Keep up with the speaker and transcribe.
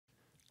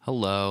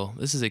Hello,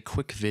 this is a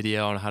quick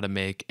video on how to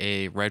make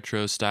a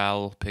retro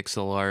style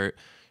pixel art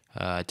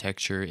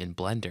texture in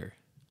Blender.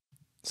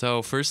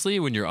 So firstly,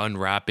 when you're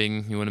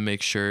unwrapping, you want to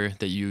make sure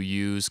that you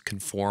use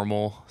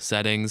conformal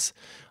settings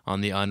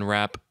on the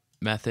unwrap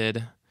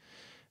method.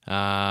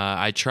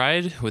 I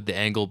tried with the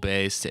angle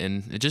based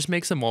and it just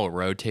makes them all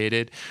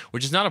rotated,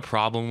 which is not a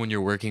problem when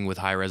you're working with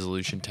high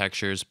resolution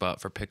textures,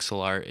 but for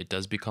pixel art, it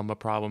does become a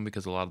problem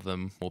because a lot of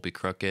them will be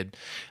crooked.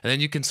 And then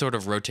you can sort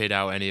of rotate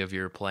out any of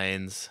your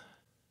planes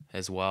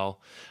as well.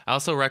 I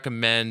also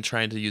recommend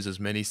trying to use as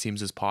many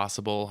seams as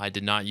possible. I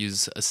did not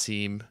use a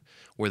seam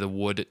where the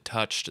wood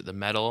touched the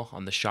metal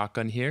on the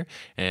shotgun here,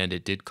 and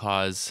it did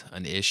cause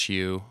an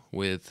issue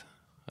with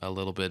a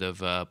little bit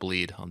of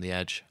bleed on the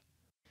edge.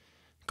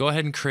 Go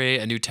ahead and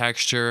create a new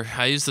texture.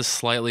 I use the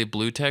slightly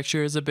blue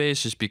texture as a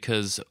base just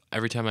because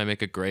every time I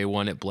make a gray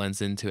one, it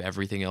blends into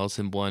everything else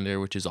in Blender,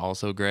 which is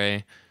also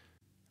gray.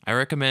 I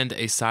recommend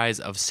a size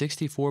of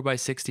 64 by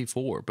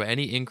 64, but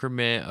any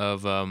increment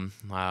of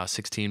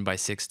 16 by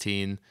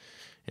 16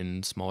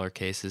 in smaller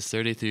cases,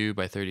 32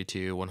 by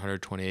 32,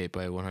 128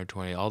 by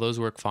 120, all those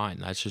work fine.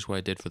 That's just what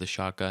I did for the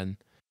shotgun.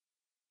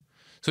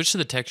 Switch to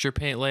the texture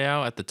paint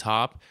layout at the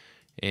top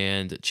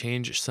and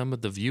change some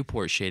of the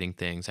viewport shading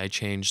things. I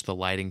changed the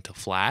lighting to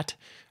flat.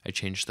 I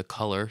changed the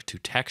color to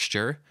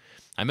texture.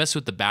 I messed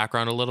with the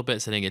background a little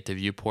bit, setting it to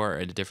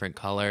viewport at a different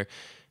color,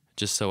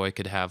 just so I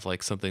could have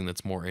like something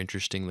that's more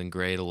interesting than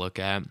gray to look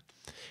at.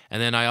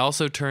 And then I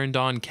also turned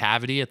on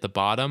cavity at the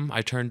bottom.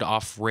 I turned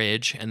off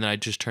ridge, and then I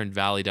just turned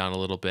valley down a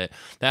little bit.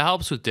 That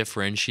helps with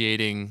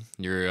differentiating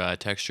your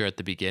texture at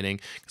the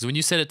beginning, because when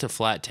you set it to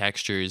flat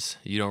textures,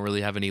 you don't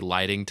really have any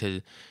lighting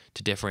to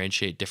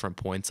differentiate different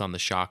points on the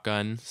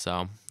shotgun,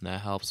 so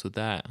that helps with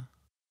that.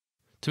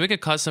 To make a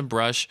custom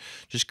brush,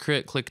 just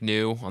click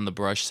new on the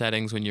brush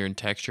settings when you're in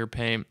texture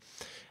paint,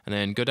 and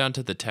then go down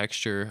to the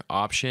texture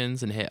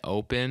options and hit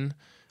open.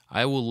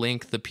 I will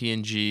link the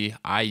PNG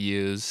I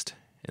used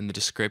in the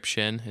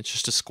description. It's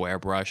just a square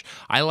brush.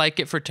 I like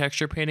it for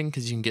texture painting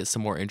because you can get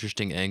some more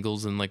interesting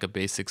angles in like a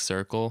basic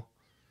circle.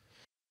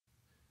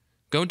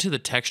 Go into the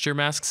texture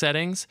mask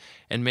settings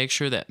and make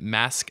sure that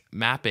mask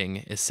mapping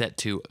is set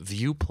to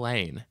view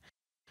plane.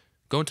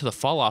 Go into the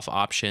fall off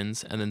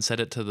options and then set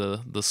it to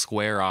the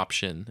square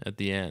option at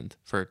the end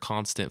for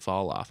constant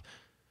fall off.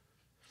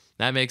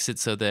 That makes it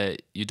so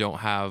that you don't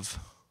have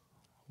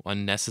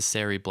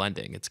unnecessary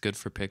blending. It's good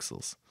for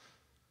pixels.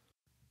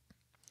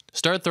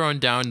 Start throwing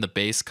down the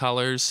base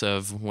colors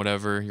of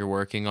whatever you're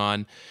working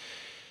on.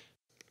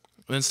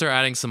 Then start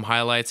adding some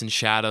highlights and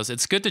shadows.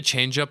 It's good to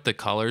change up the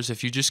colors.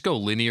 If you just go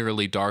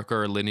linearly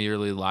darker or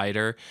linearly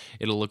lighter,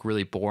 it'll look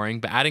really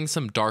boring. But adding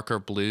some darker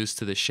blues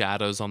to the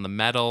shadows on the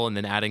metal and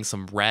then adding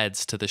some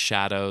reds to the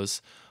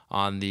shadows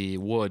on the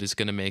wood is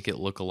going to make it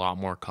look a lot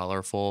more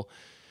colorful.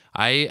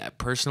 I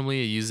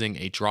personally am using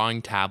a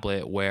drawing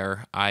tablet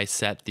where I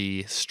set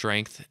the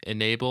strength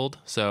enabled,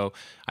 so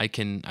I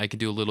can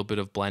do a little bit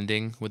of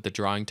blending with the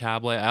drawing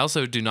tablet. I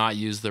also do not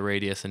use the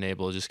radius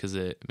enabled just because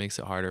it makes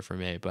it harder for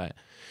me, but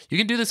you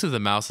can do this with the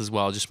mouse as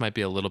well. It just might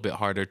be a little bit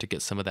harder to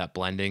get some of that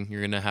blending.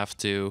 You're going to have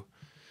to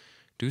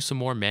do some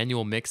more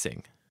manual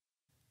mixing.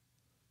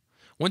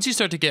 Once you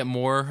start to get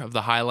more of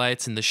the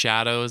highlights and the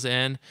shadows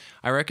in,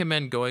 I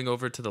recommend going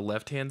over to the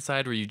left-hand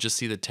side where you just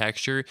see the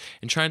texture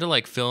and trying to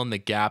like fill in the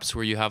gaps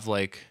where you have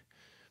like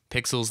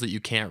pixels that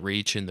you can't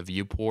reach in the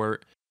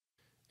viewport.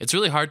 It's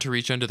really hard to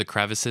reach under the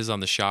crevices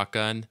on the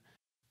shotgun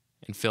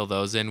and fill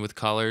those in with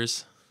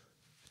colors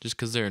just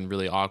because they're in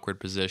really awkward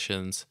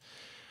positions.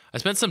 I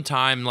spent some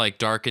time like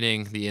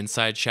darkening the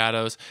inside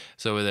shadows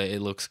so that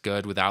it looks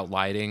good without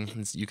lighting,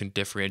 and you can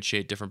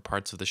differentiate different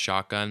parts of the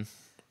shotgun.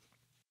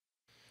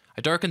 I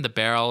darkened the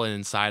barrel and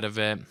inside of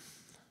it.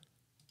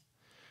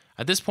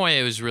 At this point,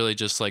 it was really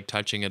just like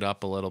touching it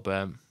up a little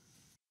bit.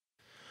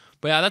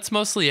 But yeah, that's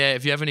mostly it.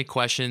 If you have any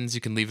questions,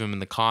 you can leave them in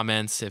the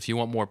comments. If you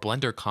want more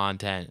Blender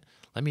content,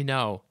 let me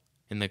know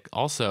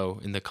also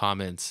in the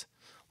comments.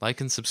 Like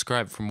and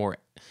subscribe for more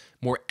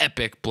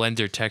epic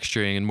Blender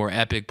texturing and more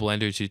epic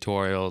Blender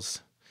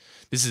tutorials.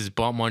 This is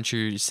Bump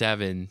Muncher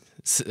 7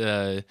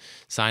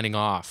 signing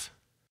off.